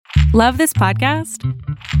Love this podcast?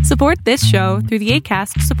 Support this show through the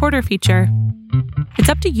Acast supporter feature. It's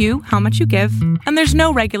up to you how much you give, and there's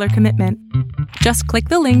no regular commitment. Just click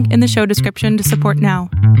the link in the show description to support now.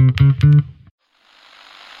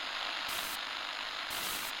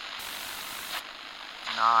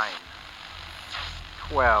 Nine,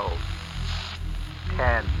 12,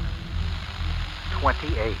 10,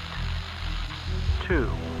 28, 2,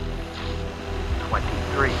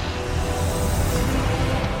 23.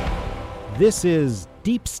 This is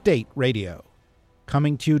Deep State Radio,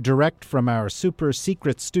 coming to you direct from our super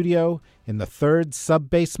secret studio in the third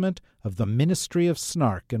sub-basement of the Ministry of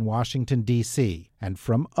Snark in Washington, D.C., and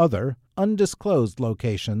from other undisclosed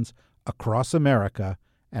locations across America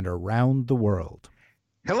and around the world.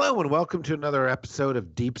 Hello and welcome to another episode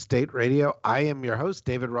of Deep State Radio. I am your host,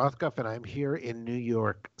 David Rothkopf, and I'm here in New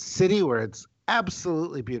York City, where it's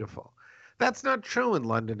absolutely beautiful. That's not true in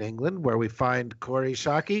London, England, where we find Kori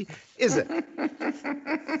Schake, is it? No,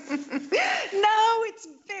 it's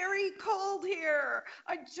very cold here.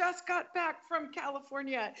 I just got back from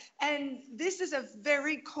California, and this is a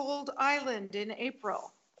very cold island in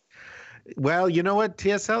April. Well, you know what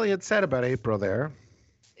T.S. Eliot said about April there?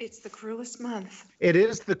 It's the cruelest month. It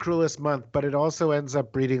is the cruelest month, but it also ends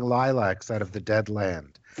up breeding lilacs out of the dead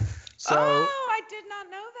land. So, oh, I did not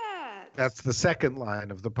know that. That's the second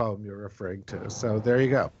line of the poem you're referring to. So there you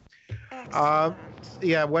go. Excellent.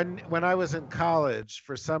 Yeah, when I was in college,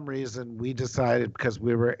 for some reason, we decided, because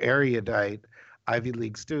we were erudite Ivy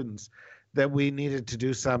League students, that we needed to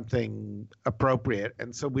do something appropriate.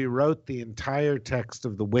 And so we wrote the entire text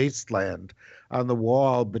of The Wasteland on the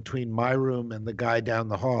wall between my room and the guy down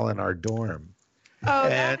the hall in our dorm. Oh,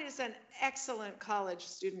 that is an excellent college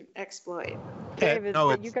student exploit. David,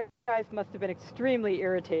 no, you guys must have been extremely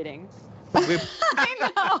irritating. I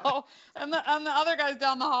know. And the other guys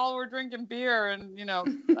down the hall were drinking beer and, I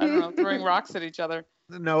don't know, throwing rocks at each other.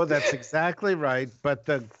 No, that's exactly right. But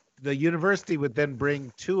the university would then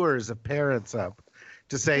bring tours of parents up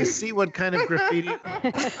to say, see what kind of graffiti. So,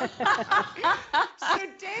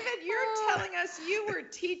 David, you're telling us you were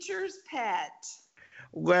teacher's pet.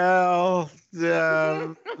 Well,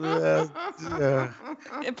 It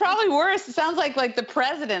probably worse. It sounds like the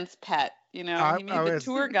president's pet. He made the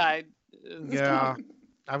tour guide. Yeah,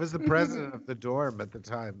 I was the president of the dorm at the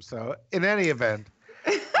time. So in any event,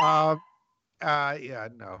 yeah,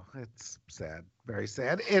 no, it's sad, very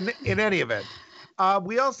sad. In any event,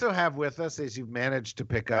 we also have with us, as you've managed to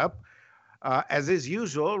pick up, as is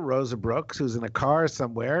usual, Rosa Brooks, who's in a car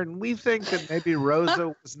somewhere. And we think that maybe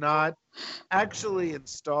Rosa was not actually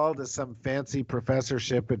installed as some fancy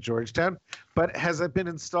professorship at Georgetown, but has been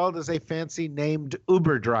installed as a fancy named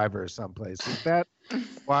Uber driver someplace. Is that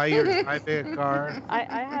why you're driving a car?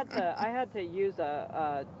 I had to use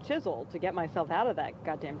a chisel to get myself out of that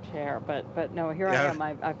goddamn chair, but no, here Yeah. I am.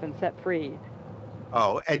 I've been set free.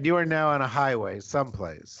 Oh, and you are now on a highway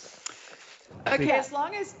someplace. Okay, as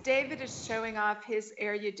long as David is showing off his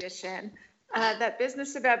erudition, that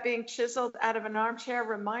business about being chiseled out of an armchair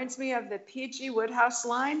reminds me of the P.G. Wodehouse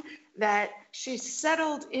line that she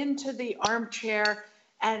settled into the armchair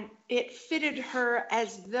and it fitted her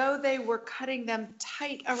as though they were cutting them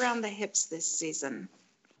tight around the hips this season.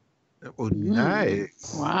 Oh,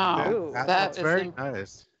 nice. Wow. That's very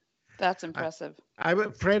nice. That's impressive. I'm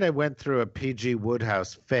afraid I went through a P.G.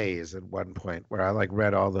 Wodehouse phase at one point where I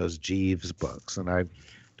read all those Jeeves books, and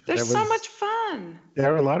They're so much fun.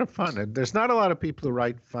 They're a lot of fun, and there's not a lot of people who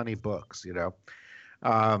write funny books,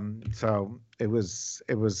 So it was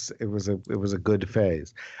a good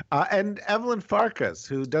phase. And Evelyn Farkas,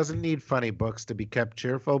 who doesn't need funny books to be kept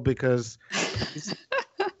cheerful because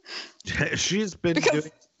she's been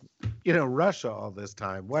doing Russia all this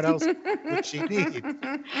time. What else would she need?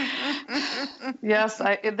 Yes,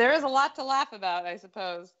 there is a lot to laugh about, I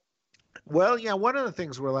suppose. Well, yeah, one of the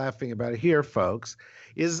things we're laughing about here, folks,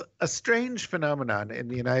 is a strange phenomenon in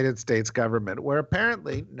the United States government where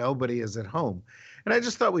apparently nobody is at home. And I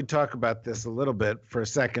just thought we'd talk about this a little bit for a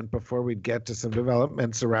second before we get to some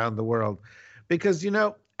developments around the world. Because,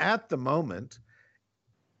 at the moment,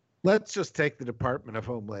 let's just take the Department of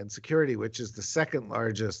Homeland Security, which is the second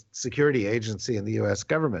largest security agency in the U.S.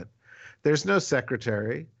 government. There's no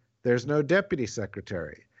secretary. There's no deputy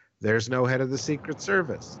secretary. There's no head of the Secret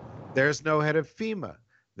Service. There's no head of FEMA.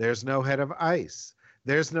 There's no head of ICE.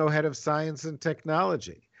 There's no head of science and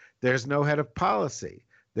technology. There's no head of policy.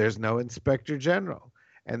 There's no inspector general.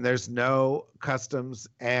 And there's no customs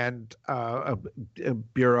and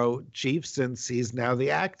bureau chief, since he's now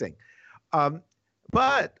the acting.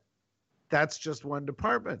 But that's just one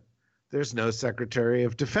department. There's no Secretary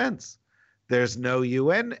of Defense. There's no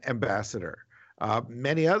UN ambassador.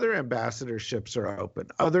 Many other ambassadorships are open.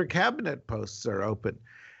 Other cabinet posts are open.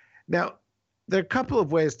 Now, there are a couple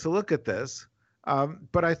of ways to look at this,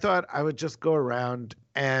 but I thought I would just go around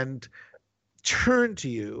and turn to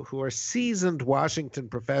you, who are seasoned Washington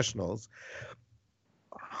professionals,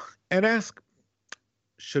 and ask,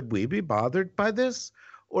 should we be bothered by this?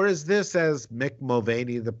 Or is this, as Mick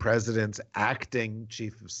Mulvaney, the president's acting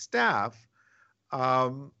chief of staff,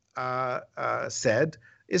 said,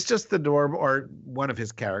 it's just the norm, or one of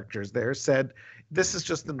his characters there said, this is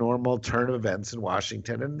just the normal turn of events in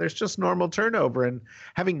Washington, and there's just normal turnover, and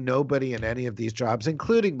having nobody in any of these jobs,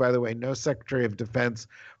 including, by the way, no Secretary of Defense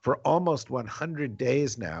for almost 100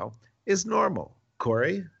 days now, is normal.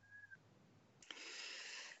 Kori?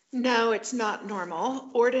 No, it's not normal.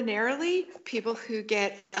 Ordinarily, people who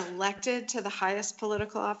get elected to the highest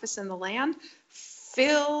political office in the land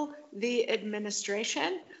fill the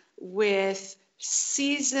administration with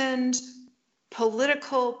seasoned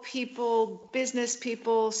political people, business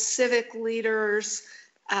people, civic leaders,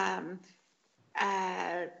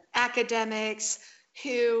 academics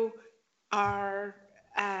who are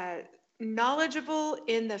knowledgeable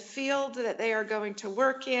in the field that they are going to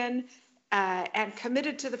work in, and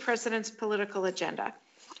committed to the president's political agenda.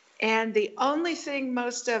 And the only thing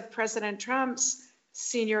most of President Trump's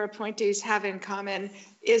senior appointees have in common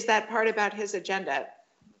is that part about his agenda.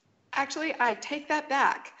 Actually, I take that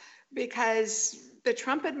back, because the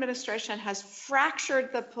Trump administration has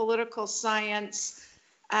fractured the political science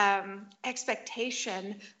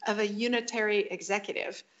expectation of a unitary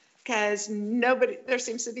executive, because there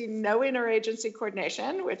seems to be no interagency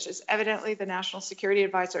coordination, which is evidently the National Security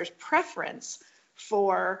Advisor's preference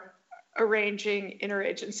for arranging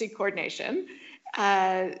interagency coordination.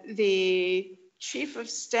 The chief of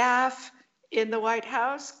staff in the White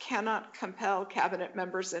House cannot compel cabinet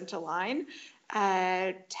members into line.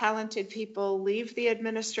 Talented people leave the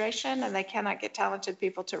administration, and they cannot get talented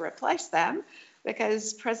people to replace them,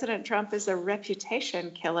 because President Trump is a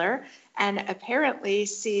reputation killer and apparently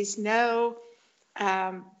sees no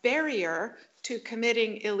barrier to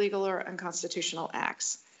committing illegal or unconstitutional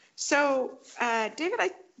acts. So,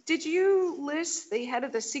 David, did you list the head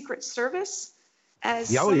of the Secret Service as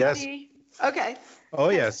somebody? Yes. Okay. Oh,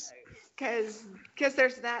 yes. Because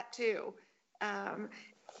there's that too.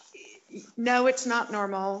 No, it's not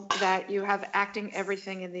normal that you have acting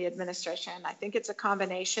everything in the administration. I think it's a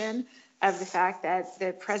combination of the fact that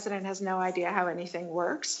the president has no idea how anything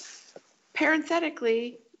works.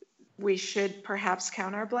 Parenthetically, we should perhaps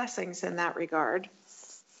count our blessings in that regard.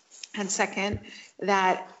 And second,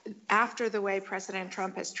 that after the way President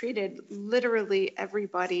Trump has treated literally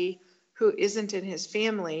everybody who isn't in his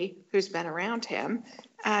family who's been around him,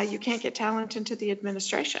 you can't get talent into the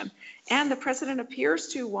administration. And the president appears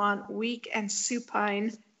to want weak and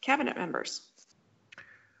supine cabinet members.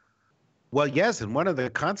 Well, yes, and one of the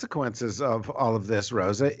consequences of all of this,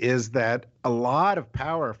 Rosa, is that a lot of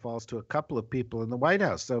power falls to a couple of people in the White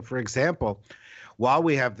House. So, for example, while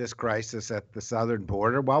we have this crisis at the southern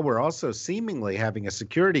border, while we're also seemingly having a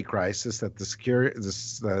security crisis that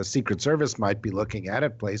the Secret Service might be looking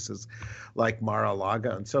at places like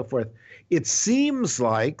Mar-a-Lago and so forth, it seems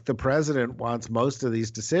like the president wants most of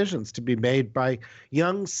these decisions to be made by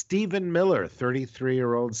young Stephen Miller,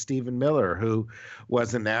 33-year-old Stephen Miller, who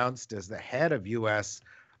was announced as the head of U.S.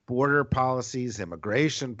 border policies,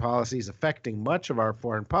 immigration policies, affecting much of our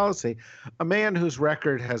foreign policy, a man whose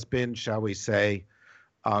record has been, shall we say,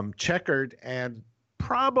 checkered, and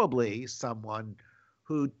probably someone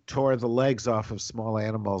who tore the legs off of small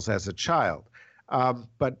animals as a child.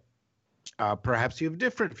 But perhaps you have a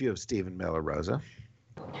different view of Stephen Miller, Rosa.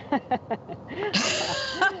 No,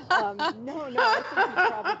 I think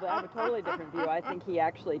I have a totally different view. I think he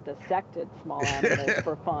actually dissected small animals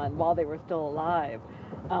for fun while they were still alive.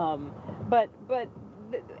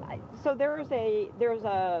 So there's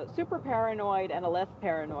a super paranoid and a less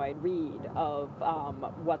paranoid read of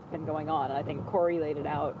what's been going on. I think Kori laid it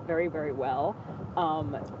out very, very well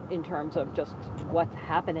in terms of just what's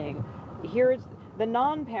happening. Here's the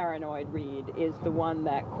non-paranoid read is the one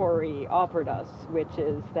that Kori offered us, which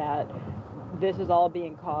is that this is all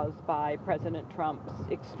being caused by President Trump's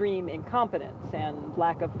extreme incompetence and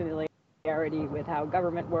lack of familiarity with how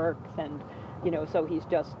government works, and so he's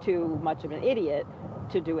just too much of an idiot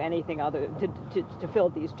to do anything other to fill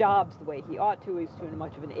these jobs the way he ought to. He's too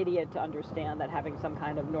much of an idiot to understand that having some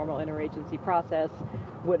kind of normal interagency process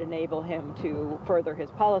would enable him to further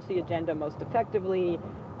his policy agenda most effectively.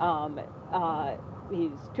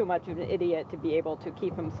 He's too much of an idiot to be able to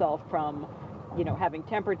keep himself from, having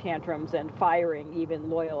temper tantrums and firing even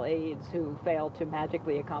loyal aides who fail to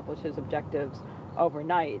magically accomplish his objectives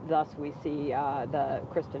overnight. Thus, we see the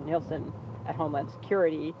Kirstjen Nielsen at Homeland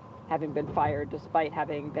Security having been fired despite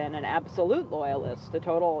having been an absolute loyalist, a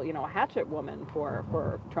total, hatchet woman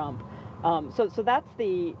for Trump. So that's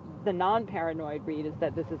the non-paranoid read, is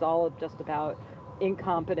that this is all just about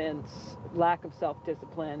incompetence, lack of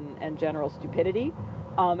self-discipline, and general stupidity.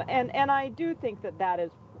 And I do think that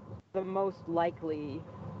is the most likely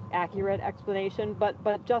accurate explanation.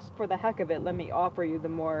 But just for the heck of it, let me offer you the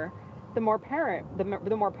more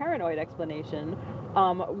paranoid explanation,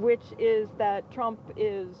 which is that Trump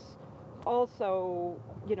is also,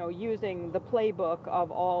 using the playbook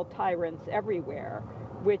of all tyrants everywhere,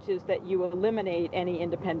 which is that you eliminate any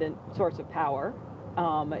independent source of power.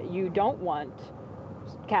 You don't want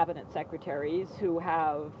cabinet secretaries who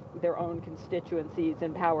have their own constituencies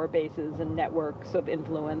and power bases and networks of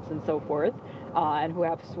influence and so forth, and who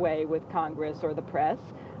have sway with Congress or the press,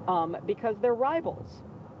 because they're rivals.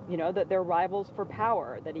 That they're rivals for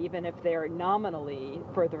power, that even if they're nominally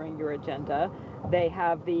furthering your agenda, they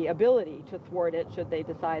have the ability to thwart it should they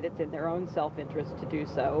decide it's in their own self-interest to do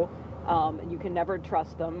so. You can never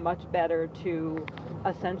trust them. Much better to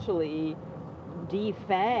essentially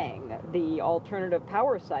defang the alternative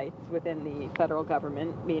power sites within the federal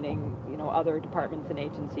government, meaning, other departments and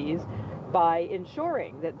agencies, by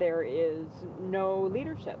ensuring that there is no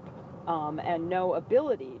leadership and no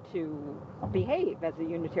ability to behave as a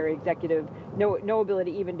unitary executive, no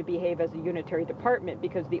ability even to behave as a unitary department,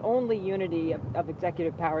 because the only unity of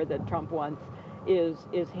executive power that Trump wants is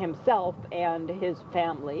himself and his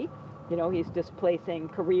family. He's displacing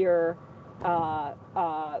career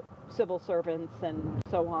civil servants and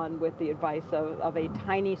so on with the advice of a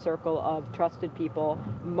tiny circle of trusted people,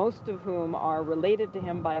 most of whom are related to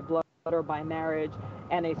him by blood or by marriage,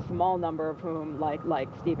 and a small number of whom, like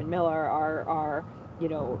Stephen Miller, are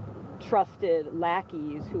trusted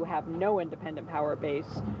lackeys who have no independent power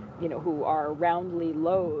base, who are roundly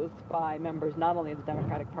loathed by members not only of the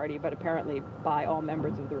Democratic Party but apparently by all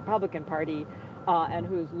members of the Republican Party, and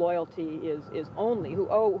whose loyalty is only who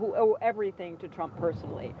owe everything to Trump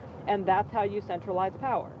personally, and that's how you centralize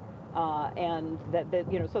power. And that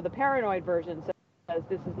so the paranoid version says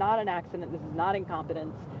this is not an accident, this is not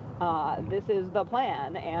incompetence. This is the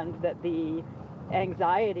plan, and that the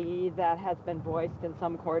anxiety that has been voiced in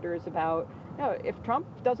some quarters about, if Trump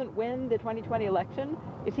doesn't win the 2020 election,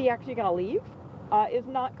 is he actually going to leave, is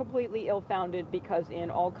not completely ill-founded, because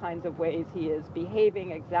in all kinds of ways he is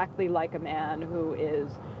behaving exactly like a man who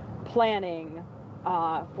is planning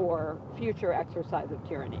for future exercise of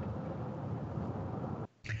tyranny.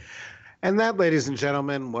 And that, ladies and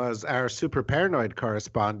gentlemen, was our super paranoid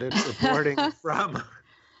correspondent reporting from...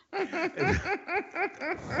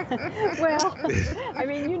 Well, I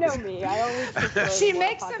mean, you know me. I always prefer She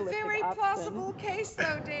makes a very plausible case,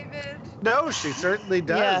 though, David. No, she certainly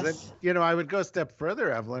does. Yes. And, I would go a step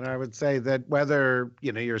further, Evelyn. I would say that whether,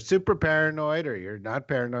 you're super paranoid or you're not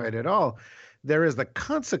paranoid at all, there is the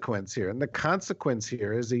consequence here. And the consequence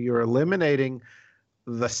here is that you're eliminating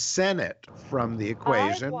the Senate from the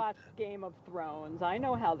equation. I've watched Game of Thrones. I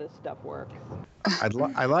know how this stuff works.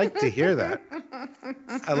 I like to hear that.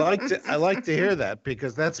 I like to hear that,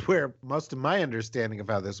 because that's where most of my understanding of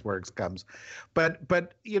how this works comes. But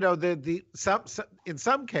in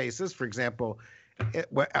some cases, for example,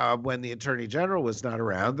 when the Attorney General was not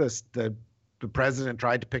around, the president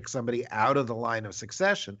tried to pick somebody out of the line of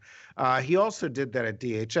succession. He also did that at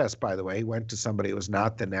DHS, by the way. He went to somebody who was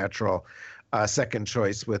not the natural second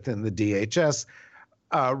choice within the DHS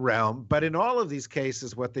realm. But in all of these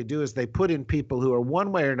cases, what they do is they put in people who are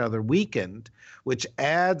one way or another weakened, which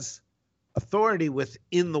adds authority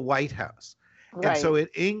within the White House. Right. And so it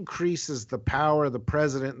increases the power of the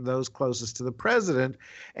president and those closest to the president,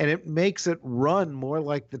 and it makes it run more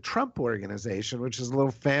like the Trump organization, which is a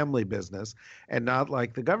little family business, and not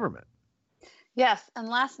like the government. Yes, and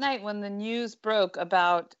last night when the news broke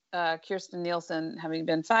about Kirstjen Nielsen having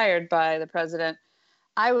been fired by the president,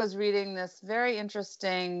 I was reading this very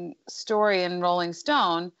interesting story in Rolling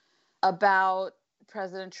Stone about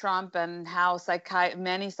President Trump and how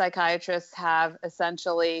many psychiatrists have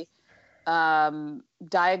essentially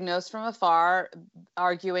diagnosed from afar,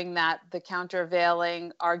 arguing that the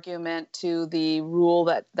countervailing argument to the rule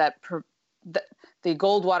that the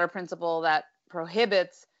Goldwater principle that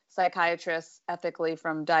prohibits psychiatrists ethically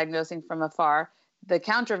from diagnosing from afar, the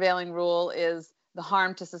countervailing rule is the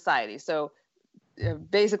harm to society. So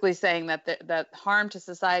basically saying that harm to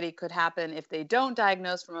society could happen if they don't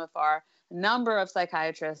diagnose from afar, a number of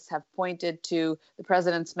psychiatrists have pointed to the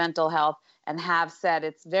president's mental health and have said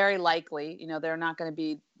it's very likely, they're not going to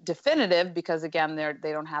be definitive because, again,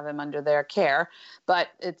 they don't have him under their care, but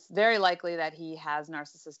it's very likely that he has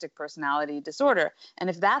narcissistic personality disorder. And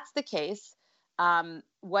if that's the case,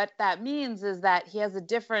 what that means is that he has a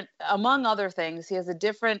different, among other things, he has a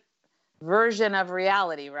different version of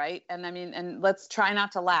reality, right? And let's try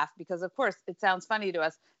not to laugh because, of course, it sounds funny to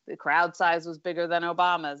us. The crowd size was bigger than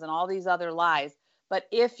Obama's and all these other lies. But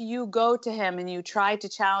if you go to him and you try to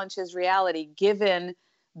challenge his reality, given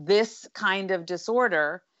this kind of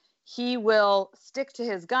disorder, he will stick to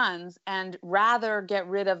his guns and rather get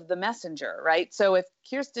rid of the messenger, right? So if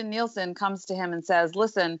Kirstjen Nielsen comes to him and says,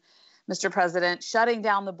 listen, Mr. President, shutting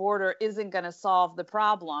down the border isn't going to solve the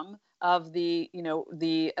problem of the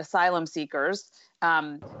asylum seekers.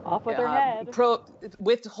 Off with their head.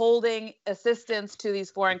 Withholding assistance to these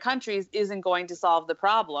foreign countries isn't going to solve the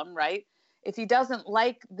problem, right? If he doesn't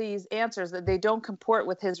like these answers, that they don't comport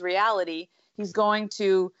with his reality, he's going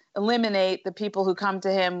to eliminate the people who come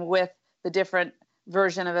to him with the different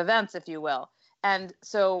version of events, if you will. And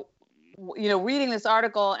so, reading this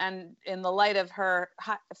article and in the light of her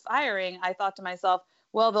firing, I thought to myself,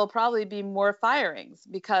 well, there'll probably be more firings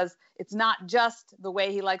because it's not just the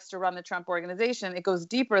way he likes to run the Trump organization. It goes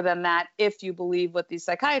deeper than that if you believe what these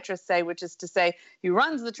psychiatrists say, which is to say he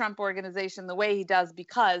runs the Trump organization the way he does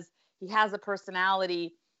because he has a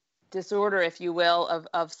personality disorder, if you will,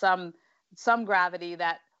 of some gravity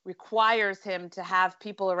that requires him to have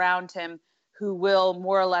people around him who will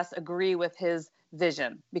more or less agree with his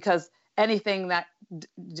vision, because anything that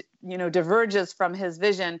diverges from his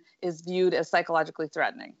vision is viewed as psychologically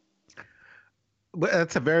threatening. Well,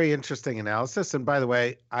 that's a very interesting analysis. And by the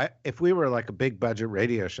way, if we were like a big budget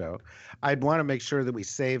radio show, I'd want to make sure that we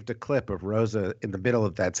saved a clip of Rosa in the middle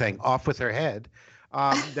of that saying "off with her head,"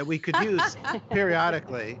 that we could use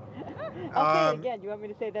periodically. Okay, again, you want me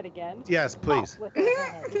to say that again? Yes, please.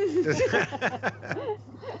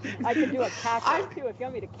 I can do a cackle too. If you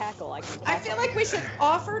want me to cackle, I can cackle. I feel like we should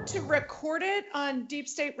offer to record it on Deep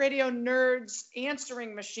State Radio Nerds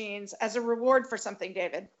answering machines as a reward for something,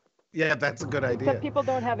 David. Yeah, that's a good idea. Except people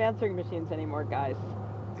don't have answering machines anymore, guys.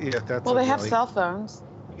 Yeah, that's well, they have cell phones.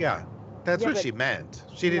 Yeah, that's what she meant.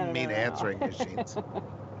 She didn't mean answering machines.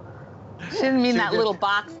 She didn't mean that little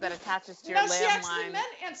box that attaches to your landline. No, she actually meant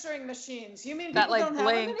answering machines. You mean that, people don't have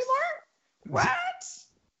them anymore? What?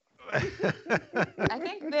 I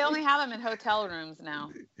think they only have them in hotel rooms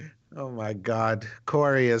now. Oh my God.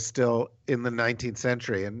 Corey is still in the 19th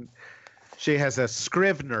century and she has a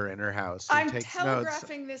Scrivener in her house. I'm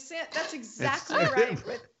telegraphing this in. That's exactly right.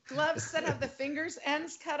 With gloves that have the fingers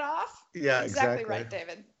ends cut off. Yeah, exactly right,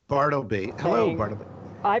 David. Bartleby. Hello, Bartleby.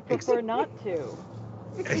 I prefer not to.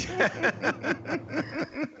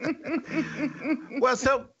 Well,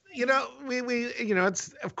 so we it's,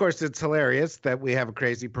 of course, it's hilarious that we have a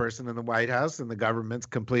crazy person in the White House and the government's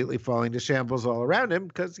completely falling to shambles all around him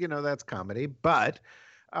because that's comedy. But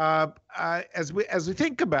as we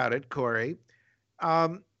think about it, Corey,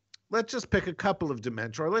 let's just pick a couple of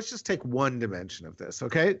dimensions, or let's just take one dimension of this.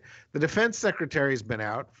 Okay, the defense secretary has been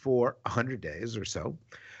out for 100 days or so.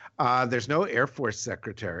 There's no Air Force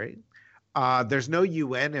secretary. There's no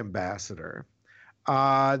UN ambassador.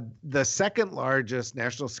 The second largest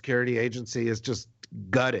national security agency is just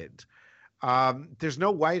gutted. There's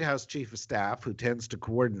no White House chief of staff who tends to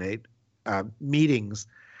coordinate meetings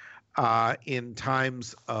in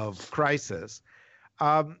times of crisis.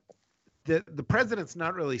 The president's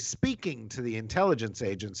not really speaking to the intelligence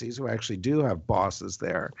agencies who actually do have bosses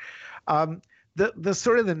there. The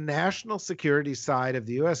sort of the national security side of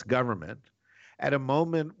the U.S. government, at a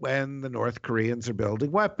moment when the North Koreans are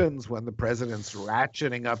building weapons, when the president's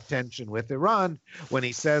ratcheting up tension with Iran, when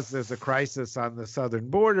he says there's a crisis on the southern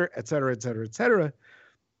border, et cetera, et cetera, et cetera,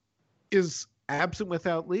 is absent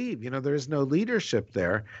without leave. There is no leadership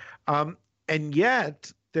there. And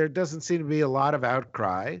yet there doesn't seem to be a lot of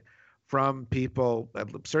outcry from people,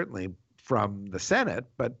 certainly from the Senate,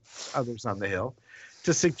 but others on the Hill,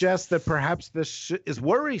 to suggest that perhaps this is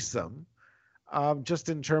worrisome, just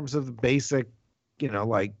in terms of the basic,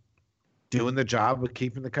 like doing the job of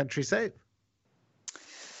keeping the country safe.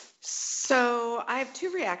 So I have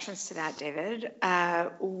two reactions to that, David.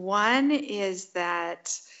 One is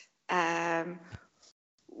that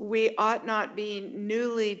we ought not be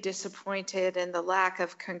newly disappointed in the lack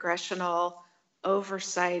of congressional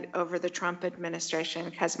oversight over the Trump administration,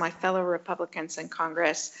 because my fellow Republicans in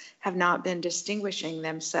Congress have not been distinguishing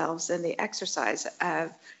themselves in the exercise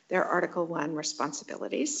of their Article 1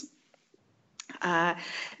 responsibilities.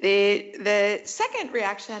 The second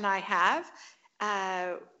reaction I have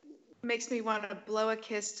makes me want to blow a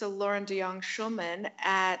kiss to Lauren DeYoung-Schulman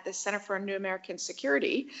at the Center for New American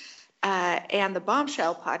Security and the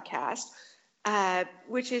Bombshell podcast,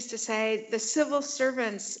 which is to say the civil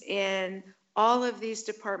servants in all of these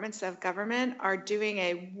departments of government are doing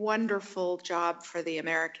a wonderful job for the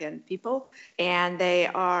American people. And they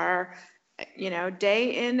are,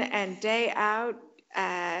 day in and day out,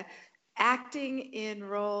 acting in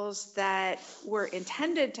roles that were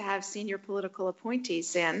intended to have senior political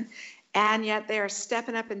appointees in, and yet they are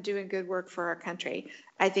stepping up and doing good work for our country.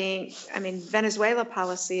 Venezuela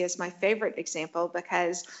policy is my favorite example,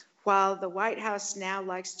 because while the White House now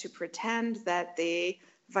likes to pretend that the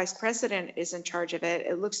vice president is in charge of it,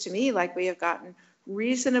 it looks to me like we have gotten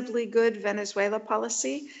reasonably good Venezuela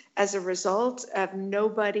policy as a result of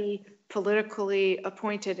nobody politically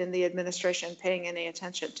appointed in the administration paying any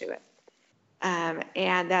attention to it.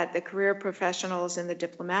 And that the career professionals in the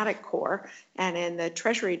diplomatic corps and in the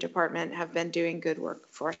Treasury Department have been doing good work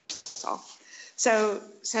for us all. So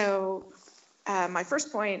my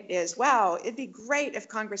first point is, wow, it'd be great if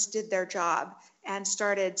Congress did their job and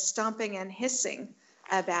started stomping and hissing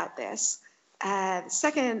about this. The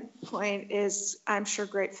second point is, I'm sure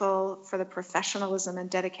grateful for the professionalism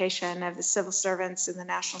and dedication of the civil servants in the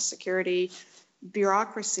national security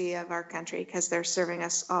bureaucracy of our country, because they're serving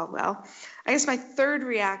us all well. I guess my third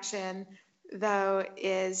reaction, though,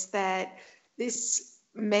 is that this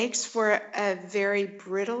makes for a very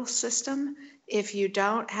brittle system if you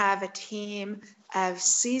don't have a team of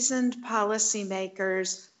seasoned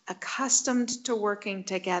policymakers accustomed to working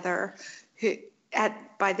together who,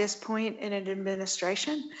 by this point in an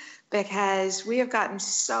administration, because we have gotten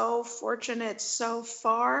so fortunate so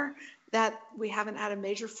far that we haven't had a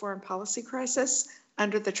major foreign policy crisis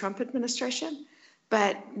under the Trump administration.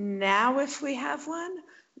 But now if we have one,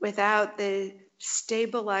 without the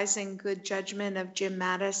stabilizing good judgment of Jim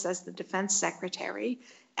Mattis as the defense secretary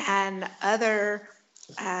and other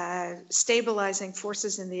stabilizing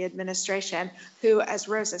forces in the administration who, as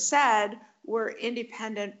Rosa said, were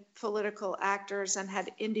independent political actors and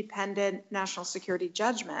had independent national security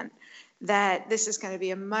judgment, that this is going to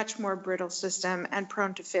be a much more brittle system and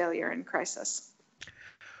prone to failure in crisis.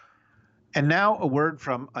 And now a word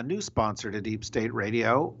from a new sponsor to Deep State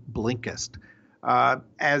Radio, Blinkist.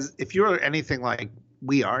 As if you're anything like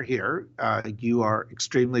we are here, you are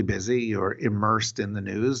extremely busy. You're immersed in the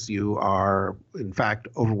news. You are, in fact,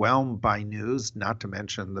 overwhelmed by news, not to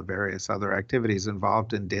mention the various other activities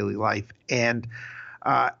involved in daily life. And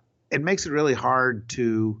it makes it really hard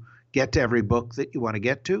to get to every book that you want to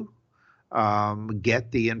get to.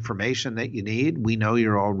 Get the information that you need. We know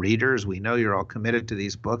you're all readers. We know you're all committed to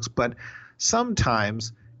these books, but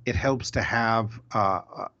sometimes it helps to have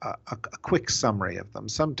a quick summary of them.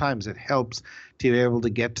 Sometimes it helps to be able to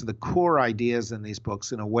get to the core ideas in these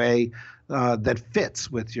books in a way that fits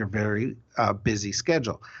with your very busy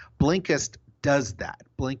schedule. Blinkist does that.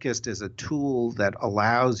 Blinkist is a tool that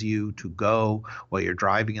allows you to go while you're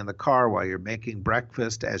driving in the car, while you're making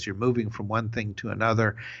breakfast, as you're moving from one thing to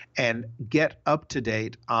another, and get up to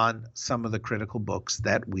date on some of the critical books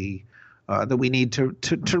that we need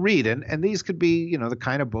to read. And these could be, the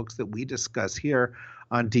kind of books that we discuss here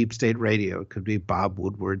on Deep State Radio. It could be Bob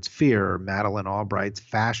Woodward's Fear, or Madeleine Albright's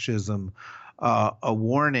Fascism, A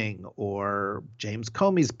Warning, or James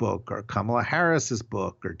Comey's book, or Kamala Harris's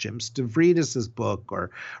book, or Jim Stavridis's book,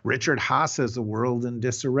 or Richard Haas's A World in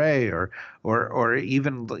Disarray, or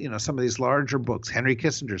even some of these larger books, Henry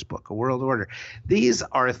Kissinger's book, A World Order. These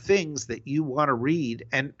are things that you want to read,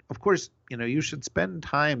 and of course, you should spend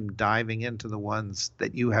time diving into the ones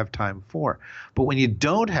that you have time for. But when you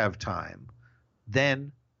don't have time,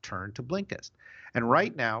 then turn to Blinkist. And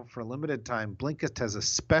right now, for a limited time, Blinkist has a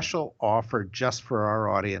special offer just for our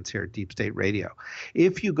audience here at Deep State Radio.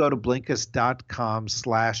 If you go to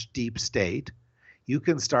Blinkist.com/deepstate, you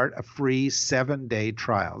can start a free 7-day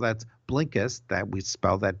trial. That's Blinkist, that we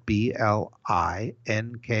spell that Blinkist,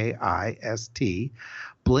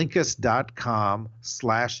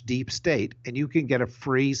 Blinkist.com/deepstate, and you can get a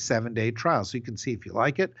free 7-day trial. So you can see if you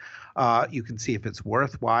like it. You can see if it's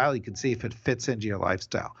worthwhile. You can see if it fits into your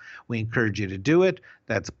lifestyle. We encourage you to do it.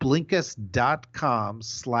 That's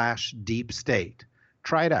Blinkist.com/deepstate.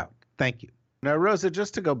 Try it out. Thank you. Now, Rosa,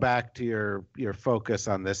 just to go back to your focus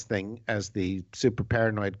on this thing as the super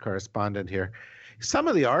paranoid correspondent here, some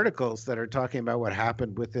of the articles that are talking about what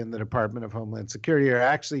happened within the Department of Homeland Security are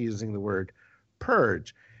actually using the word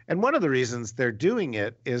purge. And one of the reasons they're doing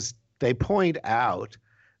it is they point out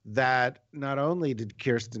that not only did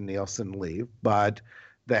Kirstjen Nielsen leave, but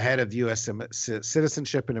the head of U.S.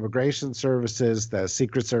 Citizenship and Immigration Services, the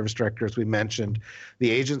Secret Service Director, as we mentioned,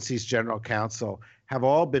 the agency's general counsel have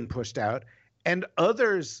all been pushed out, and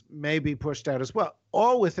others may be pushed out as well,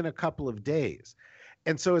 all within a couple of days.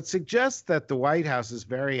 And so it suggests that the White House is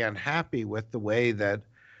very unhappy with the way that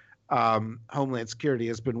Homeland Security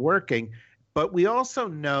has been working. But we also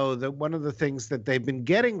know that one of the things that they've been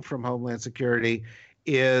getting from Homeland Security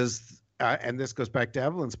is, and this goes back to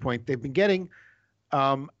Evelyn's point, they've been getting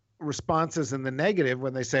responses in the negative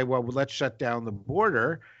when they say, well, let's shut down the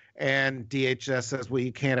border. And DHS says, well,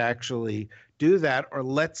 you can't actually do that, or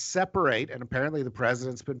let's separate. And apparently the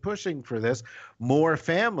president's been pushing for this, more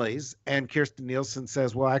families. And Kirstjen Nielsen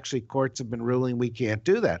says, well, actually, courts have been ruling we can't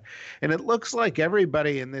do that. And it looks like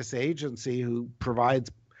everybody in this agency who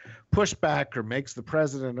provides pushback or makes the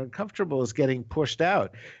president uncomfortable is getting pushed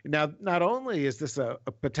out. Now, not only is this a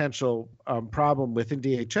potential problem within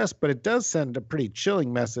DHS, but it does send a pretty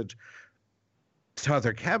chilling message to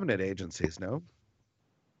other cabinet agencies, no?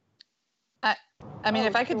 I mean,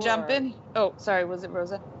 if I could jump in. Oh, sorry. Was it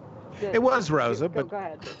Rosa? It was Rosa, but go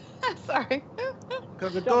ahead. Sorry.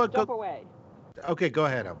 Jump away. Okay, go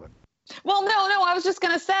ahead, Evelyn. Well, no. I was just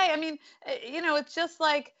going to say, I mean, it's just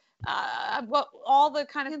like all the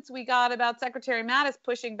kind of hints we got about Secretary Mattis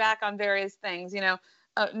pushing back on various things,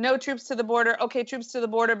 no troops to the border. Okay, troops to the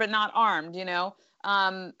border, but not armed,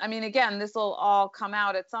 I mean, again, this will all come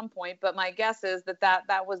out at some point, but my guess is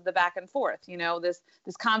that was the back and forth, this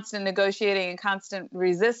constant negotiating and constant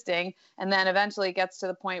resisting. And then eventually it gets to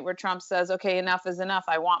the point where Trump says, okay, enough is enough.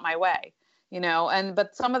 I want my way,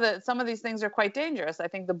 but some of these things are quite dangerous. I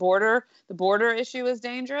think the border issue is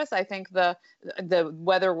dangerous. I think the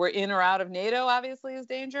whether we're in or out of NATO obviously is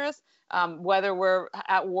dangerous. Whether we're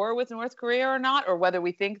at war with North Korea or not, or whether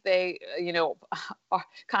we think they,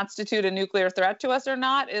 constitute a nuclear threat to us or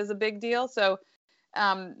not is a big deal. So,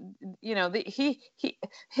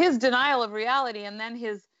 his denial of reality and then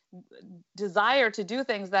his desire to do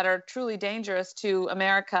things that are truly dangerous to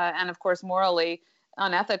America and, of course, morally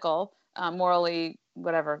unethical, morally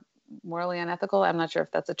unethical. I'm not sure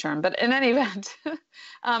if that's a term, but in any event,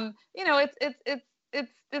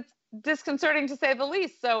 it's disconcerting to say the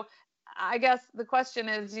least. So I guess the question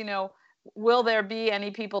is, will there be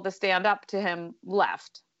any people to stand up to him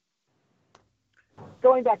left?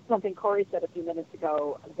 Going back to something Corey said a few minutes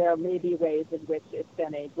ago, there may be ways in which it's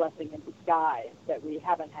been a blessing in disguise that we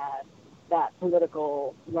haven't had that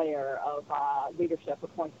political layer of leadership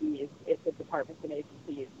appointees at the departments and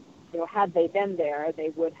agencies. Had they been there, they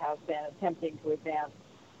would have been attempting to advance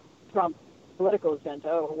Trump's political agenda,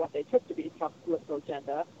 or what they took to be Trump's political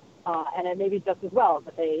agenda. And it may be just as well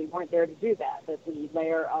that they weren't there to do that, that the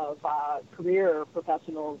layer of career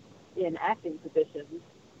professionals in acting positions,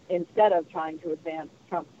 instead of trying to advance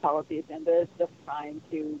Trump's policy agenda, is just trying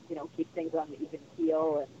to, keep things on an even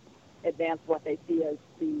keel and advance what they see as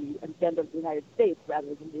the agenda of the United States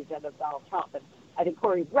rather than the agenda of Donald Trump. And I think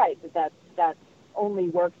Corey's right that only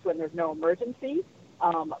works when there's no emergency.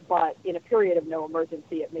 But in a period of no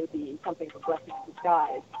emergency, it may be something of a blessing in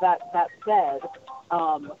disguise. That said,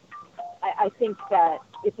 I think that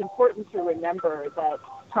it's important to remember that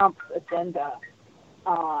Trump's agenda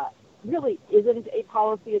really isn't a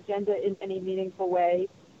policy agenda in any meaningful way.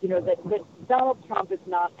 That Donald Trump is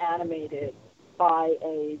not animated by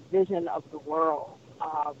a vision of the world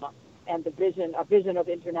and a vision of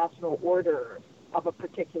international order of a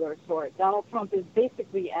particular sort. Donald Trump is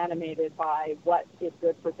basically animated by what is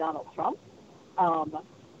good for Donald Trump.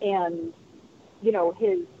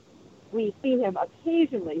 We've seen him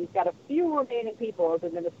occasionally. He's got a few remaining people of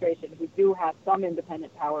administration who do have some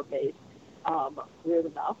independent power base.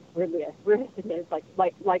 Weirdly,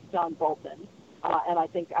 like John Bolton. And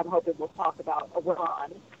I'm hoping we'll talk about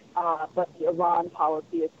Iran. But the Iran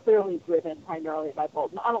policy is clearly driven primarily by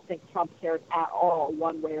Bolton. I don't think Trump cares at all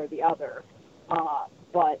one way or the other.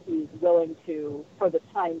 But he's willing to, for the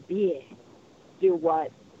time being, do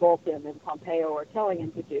what Bolton and Pompeo are telling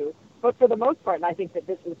him to do. But for the most part, and I think that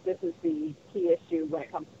this is the key issue when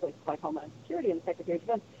it comes to places like Homeland Security and Secretary of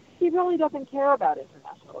Defense, he really doesn't care about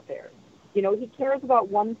international affairs. He cares about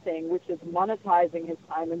one thing, which is monetizing his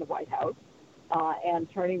time in the White House and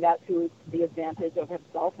turning that to the advantage of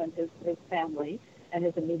himself and his family and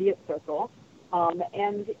his immediate circle.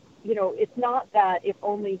 It's not that if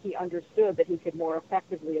only he understood that he could more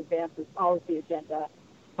effectively advance his policy agenda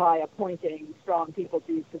by appointing strong people to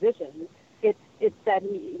these positions. It's that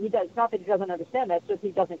he does, not that he doesn't understand that, it's just he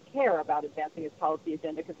doesn't care about advancing his policy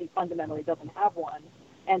agenda because he fundamentally doesn't have one.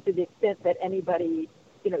 And to the extent that anybody,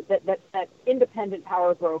 that independent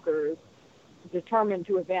power brokers determined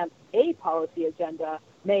to advance a policy agenda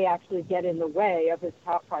may actually get in the way of his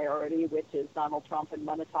top priority, which is Donald Trump and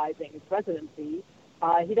monetizing his presidency.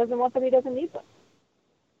 He doesn't want them, he doesn't need them.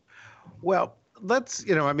 Well, let's,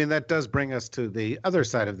 I mean, that does bring us to the other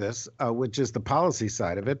side of this, which is the policy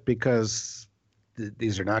side of it, because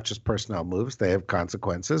these are not just personnel moves. They have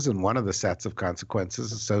consequences. And one of the sets of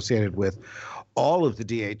consequences associated with all of the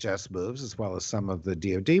DHS moves, as well as some of the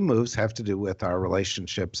DOD moves, have to do with our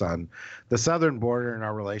relationships on the southern border and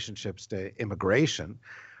our relationships to immigration.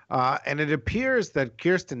 And it appears that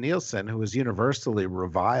Kirstjen Nielsen, who was universally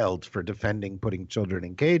reviled for defending putting children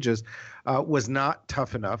in cages, was not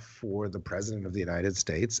tough enough for the President of the United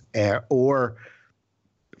States or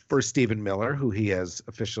for Stephen Miller, who he has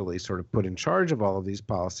officially sort of put in charge of all of these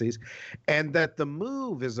policies, and that the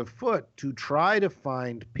move is afoot to try to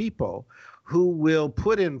find people who will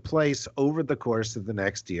put in place over the course of the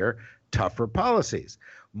next year tougher policies,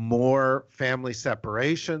 more family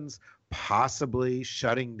separations, possibly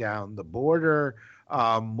shutting down the border,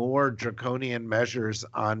 more draconian measures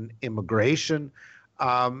on immigration.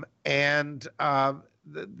 And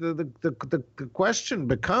the question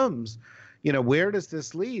becomes, where does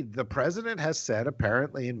this lead? The president has said,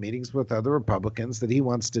 apparently in meetings with other Republicans, that he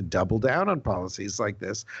wants to double down on policies like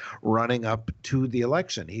this running up to the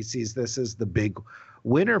election. He sees this as the big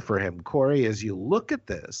winner for him. Kori, as you look at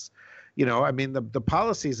this, I mean, the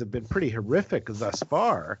policies have been pretty horrific thus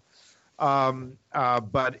far.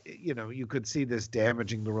 But, you could see this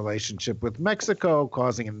damaging the relationship with Mexico,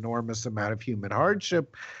 causing an enormous amount of human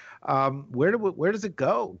hardship. Where does it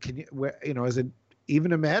go? Is it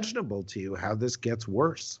even imaginable to you how this gets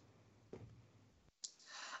worse?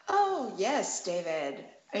 Oh, yes, David.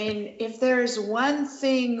 I mean, if there's one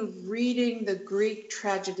thing reading the Greek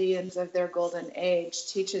tragedians of their golden age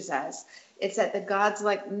teaches us, it's that the gods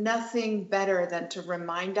like nothing better than to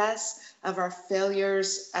remind us of our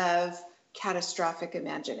failures of catastrophic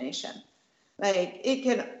imagination. Like, it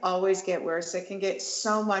can always get worse. It can get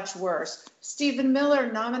so much worse. Stephen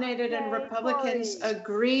Miller nominated and Republicans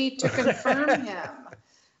agreed to confirm him.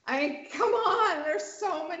 I mean, come on. There's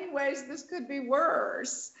so many ways this could be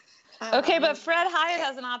worse. Okay, but Fred Hiatt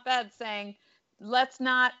has an op-ed saying, let's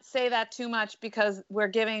not say that too much because we're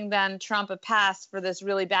giving then Trump a pass for this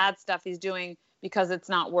really bad stuff he's doing because it's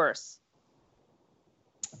not worse.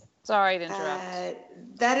 Sorry to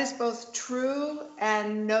interrupt. That is both true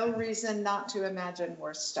and no reason not to imagine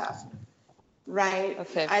worse stuff, right?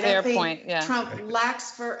 Okay, I fair don't think point. Yeah. Trump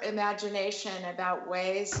lacks for imagination about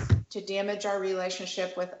ways to damage our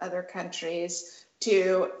relationship with other countries,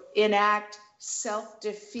 to enact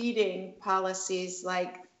self-defeating policies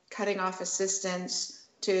like cutting off assistance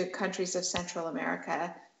to countries of Central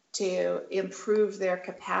America, to improve their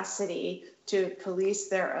capacity to police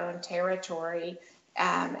their own territory,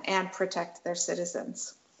 and protect their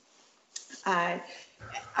citizens. I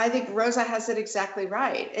think Rosa has it exactly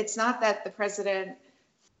right. It's not that the president,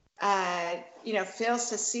 fails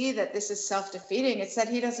to see that this is self-defeating. It's that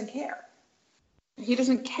he doesn't care. He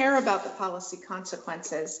doesn't care about the policy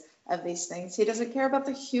consequences of these things. He doesn't care about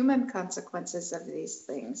the human consequences of these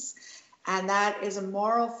things. And that is a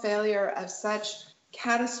moral failure of such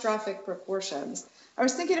catastrophic proportions. I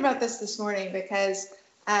was thinking about this morning because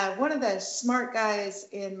one of the smart guys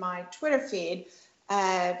in my Twitter feed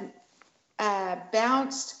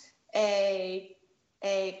bounced a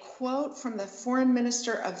quote from the foreign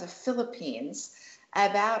minister of the Philippines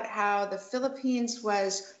about how the Philippines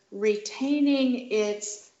was retaining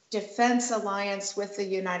its defense alliance with the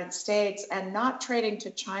United States and not trading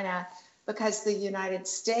to China because the United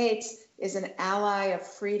States is an ally of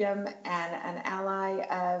freedom and an ally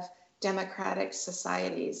of democratic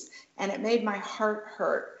societies. And it made my heart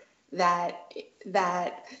hurt that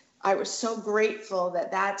I was so grateful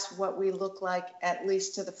that that's what we look like, at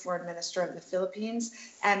least to the foreign minister of the Philippines.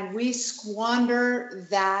 And we squander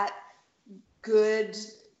that good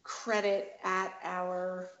credit at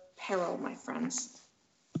our peril, my friends.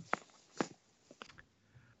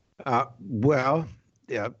 Well,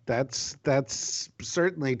 yeah, that's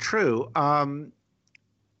certainly true.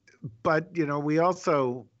 But, we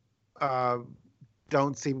also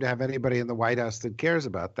don't seem to have anybody in the White House that cares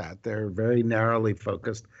about that. They're very narrowly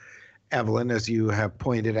focused, Evelyn, as you have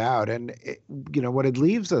pointed out. And, what it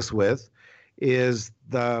leaves us with is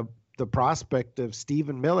the prospect of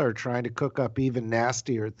Stephen Miller trying to cook up even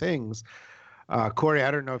nastier things. Kori,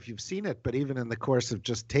 I don't know if you've seen it, but even in the course of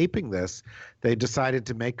just taping this, they decided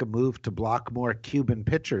to make a move to block more Cuban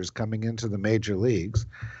pitchers coming into the major leagues.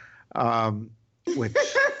 Which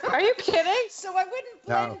Are you kidding? So I wouldn't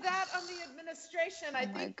blame that on the administration. I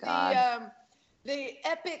think the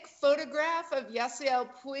epic photograph of Yasiel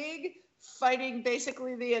Puig fighting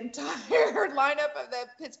basically the entire lineup of the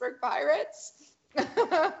Pittsburgh Pirates.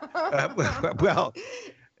 Well,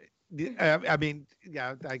 I mean,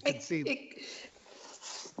 yeah, I can see.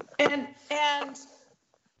 And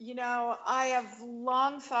you know, I have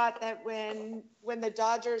long thought that when the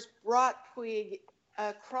Dodgers brought Puig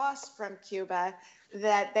across from Cuba,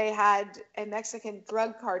 that they had a Mexican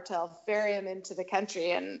drug cartel ferry him into the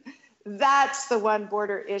country. And that's the one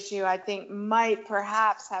border issue I think might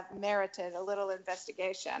perhaps have merited a little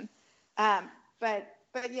investigation. But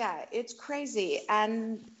yeah, it's crazy.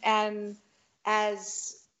 And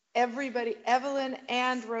as everybody, Evelyn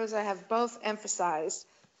and Rosa have both emphasized,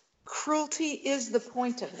 cruelty is the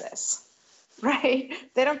point of this, right?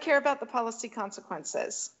 They don't care about the policy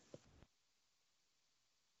consequences.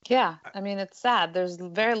 Yeah, I mean, it's sad. There's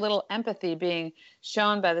very little empathy being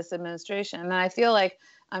shown by this administration. And I feel like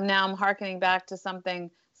I'm hearkening back to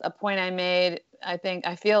a point I made,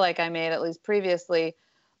 I feel like I made at least previously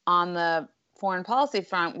on the foreign policy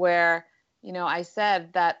front, where, you know, I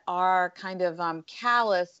said that our kind of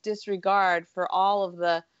callous disregard for all of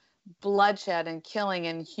the bloodshed and killing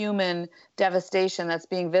and human devastation that's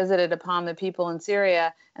being visited upon the people in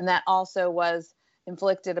Syria, and that also was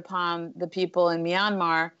inflicted upon the people in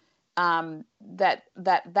Myanmar,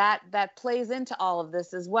 that plays into all of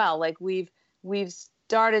this as well. Like we've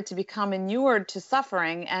started to become inured to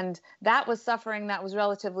suffering, and that was suffering that was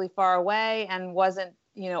relatively far away and wasn't,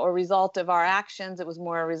 you know, a result of our actions. It was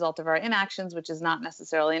more a result of our inactions, which is not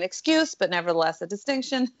necessarily an excuse, but nevertheless a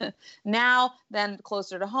distinction. Now, then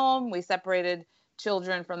closer to home, we separated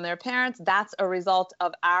children from their parents. That's a result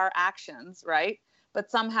of our actions, right?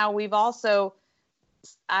 But somehow we've also,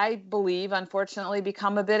 I believe, unfortunately,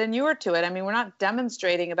 become a bit inured to it. I mean, we're not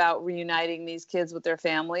demonstrating about reuniting these kids with their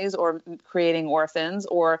families or creating orphans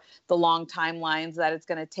or the long timelines that it's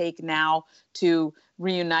going to take now to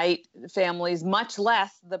reunite families, much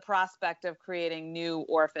less the prospect of creating new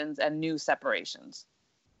orphans and new separations.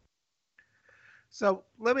 So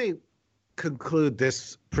let me conclude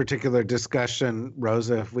this particular discussion,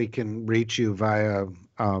 Rosa, if we can reach you via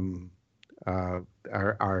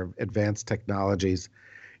our advanced technologies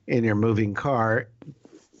in your moving car.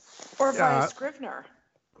 Or via Scrivener.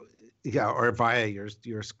 Yeah, or via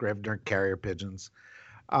your Scrivener carrier pigeons.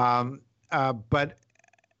 But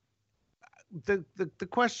the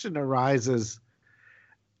question arises,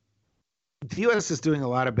 the U.S. is doing a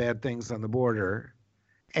lot of bad things on the border,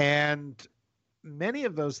 and many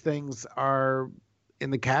of those things are in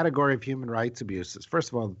the category of human rights abuses. First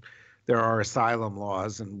of all, there are asylum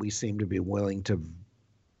laws, and we seem to be willing to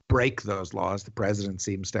break those laws. The president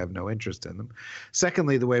seems to have no interest in them.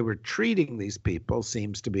 Secondly, the way we're treating these people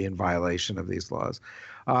seems to be in violation of these laws.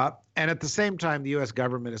 And at the same time, the U.S.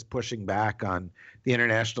 government is pushing back on the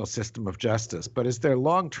international system of justice. But is there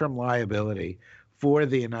long-term liability for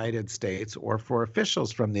the United States or for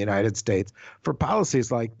officials from the United States for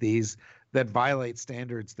policies like these that violate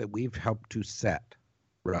standards that we've helped to set,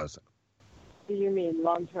 Rosa? Do you mean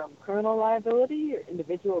long-term criminal liability or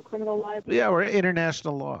individual criminal liability? Yeah, or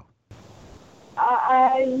international law.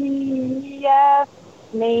 Yes,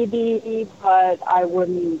 maybe, but I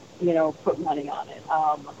wouldn't, put money on it.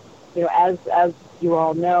 As you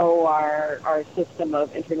all know, our system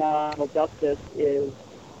of international justice is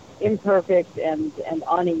imperfect and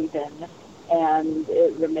uneven, and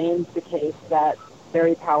it remains the case that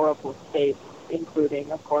very powerful states, including,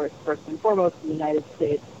 of course, first and foremost, the United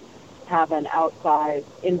States, have an outsized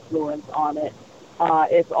influence on it.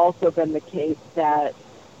 It's also been the case that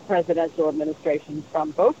presidential administrations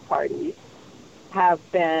from both parties have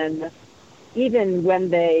been, even when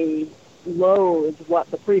they loathe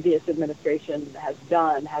what the previous administration has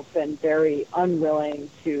done, have been very unwilling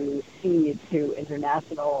to cede to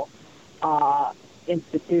international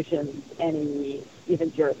institutions any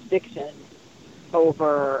even jurisdiction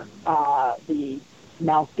over the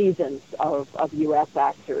malfeasance of U.S.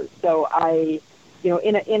 actors. So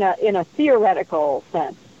in a theoretical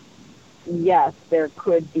sense, yes, there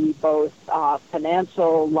could be both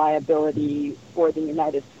financial liability for the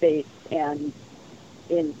United States and,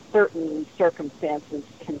 in certain circumstances,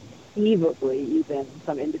 conceivably even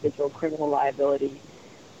some individual criminal liability.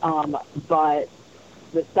 But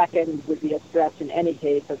the second would be a stretch in any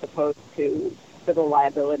case, as opposed to civil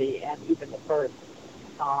liability, and even the first,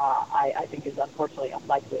 I think, is unfortunately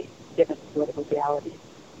unlikely, given political realities.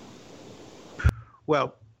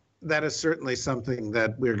 Well, that is certainly something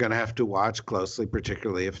that we're going to have to watch closely,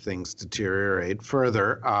 particularly if things deteriorate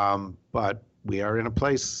further. But we are in a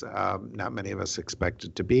place not many of us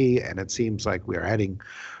expected to be, and it seems like we are heading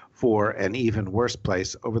for an even worse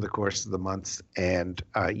place over the course of the months and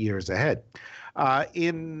years ahead.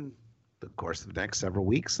 In the course of the next several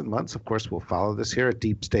weeks and months. Of course, we'll follow this here at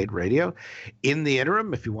Deep State Radio. In the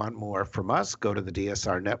interim, if you want more from us, go to the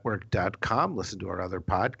DSRnetwork.com, listen to our other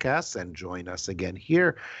podcasts, and join us again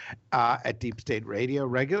here at Deep State Radio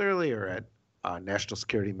regularly, or at National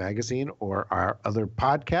Security Magazine or our other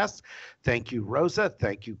podcasts. Thank you, Rosa.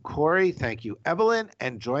 Thank you, Corey. Thank you, Evelyn.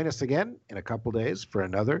 And join us again in a couple days for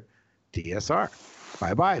another DSR.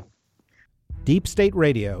 Bye-bye. Deep State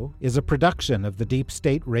Radio is a production of the Deep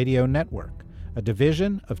State Radio Network, a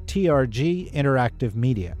division of TRG Interactive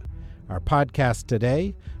Media. Our podcast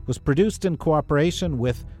today was produced in cooperation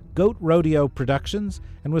with Goat Rodeo Productions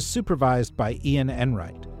and was supervised by Ian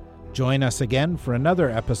Enright. Join us again for another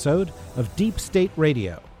episode of Deep State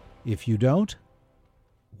Radio. If you don't,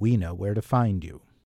 we know where to find you.